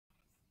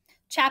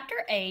Chapter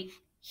 8,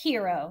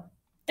 Hero.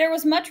 There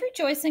was much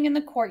rejoicing in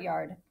the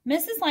courtyard.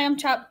 Mrs.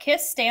 Lambchop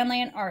kissed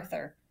Stanley and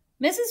Arthur.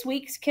 Mrs.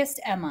 Weeks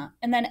kissed Emma,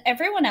 and then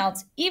everyone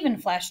else, even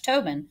Flash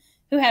Tobin,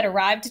 who had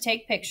arrived to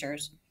take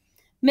pictures.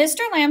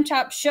 Mr.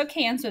 Lambchop shook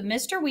hands with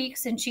Mr.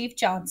 Weeks and Chief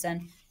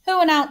Johnson, who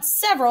announced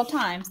several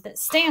times that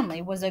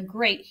Stanley was a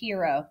great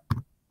hero.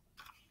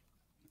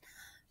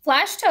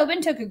 Flash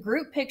Tobin took a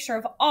group picture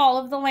of all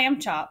of the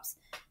Lambchops.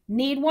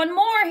 "Need one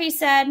more," he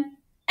said.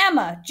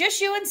 "Emma,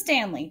 just you and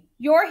Stanley.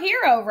 Your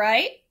hero,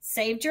 right?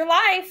 Saved your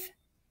life."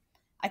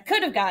 "I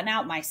could have gotten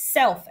out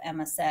myself,"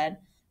 Emma said.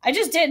 "I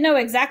just didn't know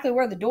exactly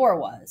where the door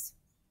was."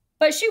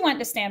 But she went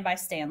to stand by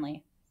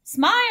Stanley.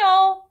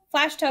 "Smile!"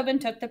 Flash Tobin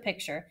took the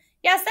picture.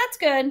 "Yes, that's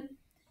good."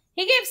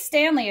 He gave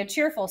Stanley a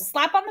cheerful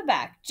slap on the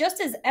back,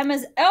 just as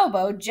Emma's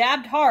elbow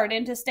jabbed hard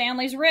into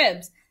Stanley's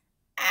ribs.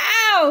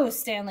 "Ow!"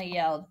 Stanley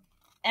yelled.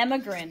 Emma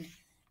grinned.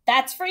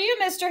 "That's for you,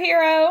 Mr.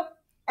 Hero."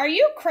 "Are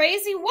you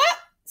crazy? What?"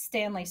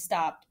 Stanley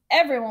stopped.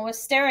 Everyone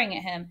was staring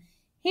at him.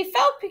 He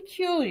felt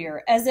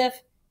peculiar, as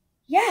if,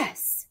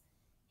 yes,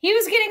 he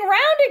was getting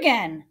round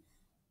again.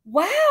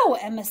 "Wow,"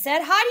 Emma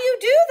said. "How do you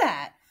do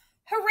that?"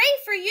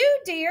 "Hooray for you,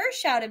 dear,"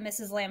 shouted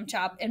Mrs.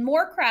 Lambchop, and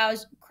more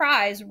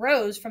cries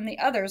rose from the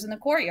others in the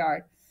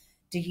courtyard.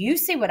 "Do you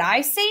see what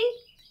I see?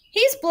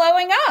 He's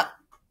blowing up."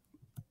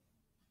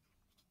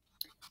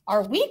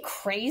 "Are we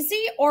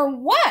crazy or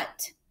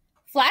what?"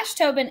 Flash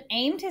Tobin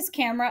aimed his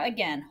camera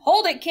again.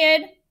 "Hold it,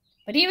 kid."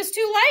 But he was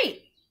too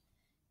late.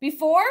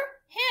 Before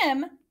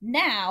him,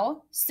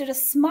 now, stood a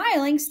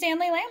smiling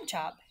Stanley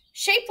Lambchop,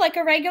 shaped like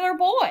a regular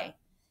boy.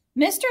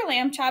 Mr.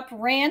 Lambchop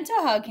ran to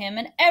hug him,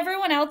 and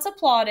everyone else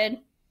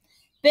applauded.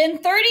 "Been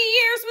 30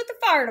 years with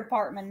the fire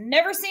department.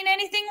 Never seen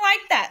anything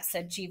like that,"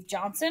 said Chief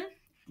Johnson.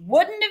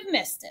 "Wouldn't have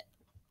missed it."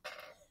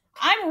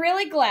 "I'm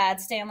really glad,"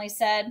 Stanley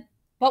said.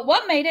 "But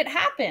what made it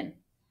happen?"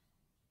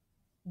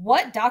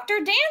 "What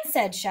Dr. Dan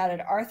said," shouted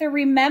Arthur.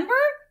 "Remember?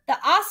 The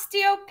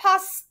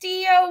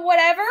osteoposteo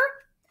whatever?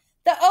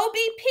 The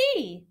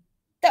OBP.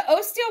 The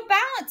osteal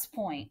balance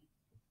point."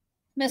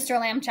 Mr.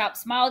 Lambchop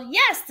smiled.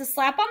 "Yes, the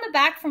slap on the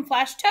back from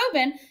Flash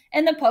Tobin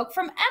and the poke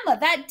from Emma.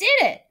 That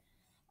did it."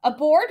 A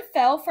board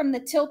fell from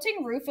the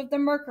tilting roof of the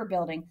Merker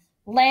building,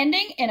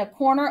 landing in a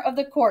corner of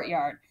the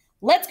courtyard.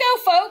 "Let's go,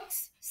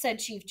 folks," said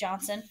Chief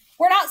Johnson.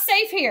 "We're not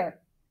safe here."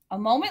 A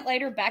moment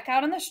later, back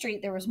out on the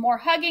street, there was more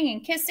hugging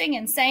and kissing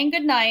and saying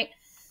goodnight.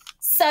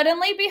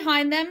 Suddenly,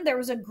 behind them, there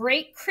was a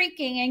great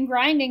creaking and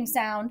grinding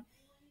sound.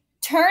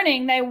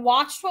 Turning, they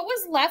watched what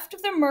was left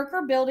of the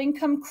Merker building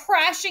come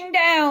crashing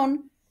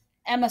down.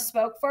 Emma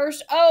spoke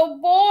first. "Oh,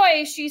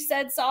 boy," she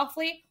said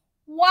softly.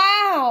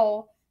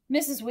 "Wow."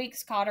 Mrs.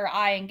 Weeks caught her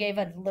eye and gave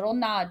a little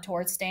nod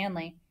toward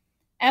Stanley.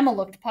 Emma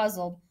looked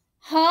puzzled.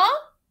 "Huh?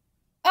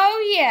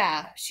 Oh,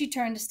 yeah." She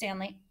turned to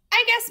Stanley.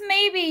 "I guess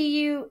maybe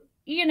you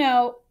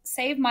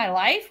saved my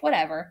life,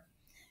 whatever."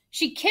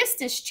 She kissed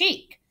his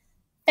cheek.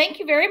 "Thank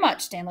you very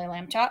much, Stanley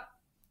Lambchop."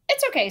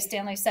 "It's okay,"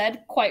 Stanley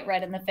said, quite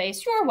red in the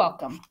face. "You're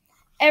welcome."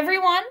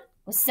 Everyone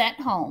was sent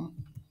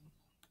home.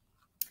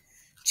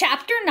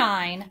 Chapter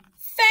 9,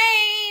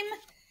 Fame.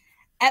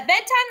 At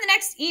bedtime the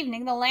next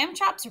evening, the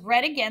Lambchops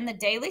read again the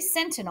Daily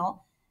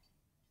Sentinel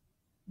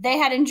they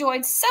had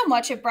enjoyed so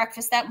much at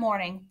breakfast that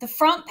morning. The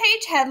front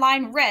page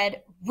headline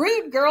read,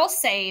 "Rude Girl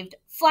Saved.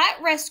 Flat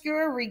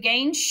Rescuer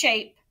Regains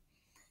Shape."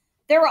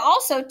 There were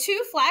also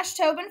 2 Flash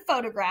Tobin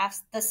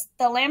photographs, the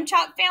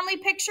Lambchop family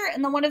picture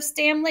and the one of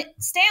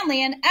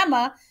Stanley and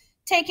Emma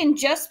taken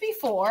just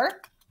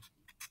before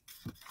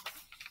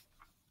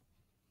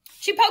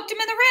she poked him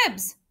in the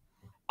ribs.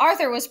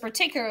 Arthur was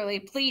particularly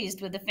pleased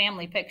with the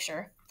family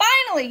picture.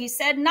 "Finally," he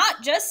said,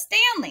 "not just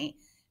Stanley.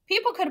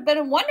 People could have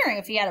been wondering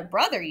if he had a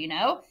brother, you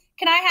know.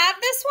 Can I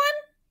have this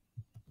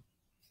one?"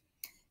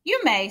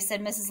 "You may," said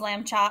Mrs.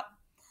 Lambchop.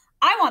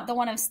 "I want the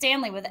one of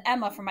Stanley with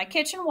Emma for my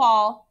kitchen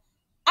wall."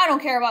 "I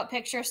don't care about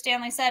pictures,"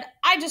 Stanley said.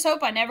 "I just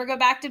hope I never go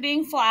back to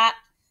being flat."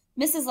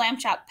 Mrs.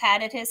 Lambchop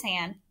patted his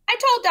hand. "I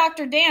told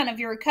Dr. Dan of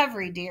your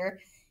recovery,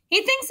 dear.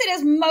 He thinks it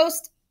is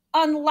most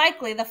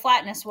unlikely the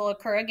flatness will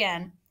occur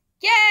again."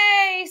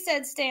 "Yay!"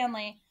 said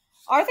Stanley.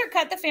 Arthur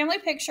cut the family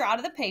picture out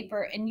of the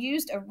paper and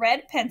used a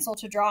red pencil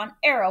to draw an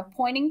arrow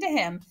pointing to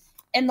him.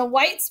 In the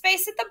white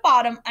space at the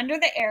bottom under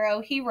the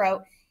arrow, he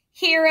wrote,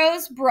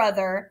 "Hero's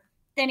brother."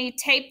 Then he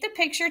taped the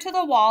picture to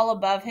the wall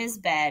above his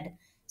bed.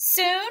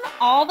 Soon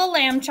all the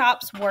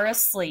Lambchops were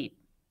asleep.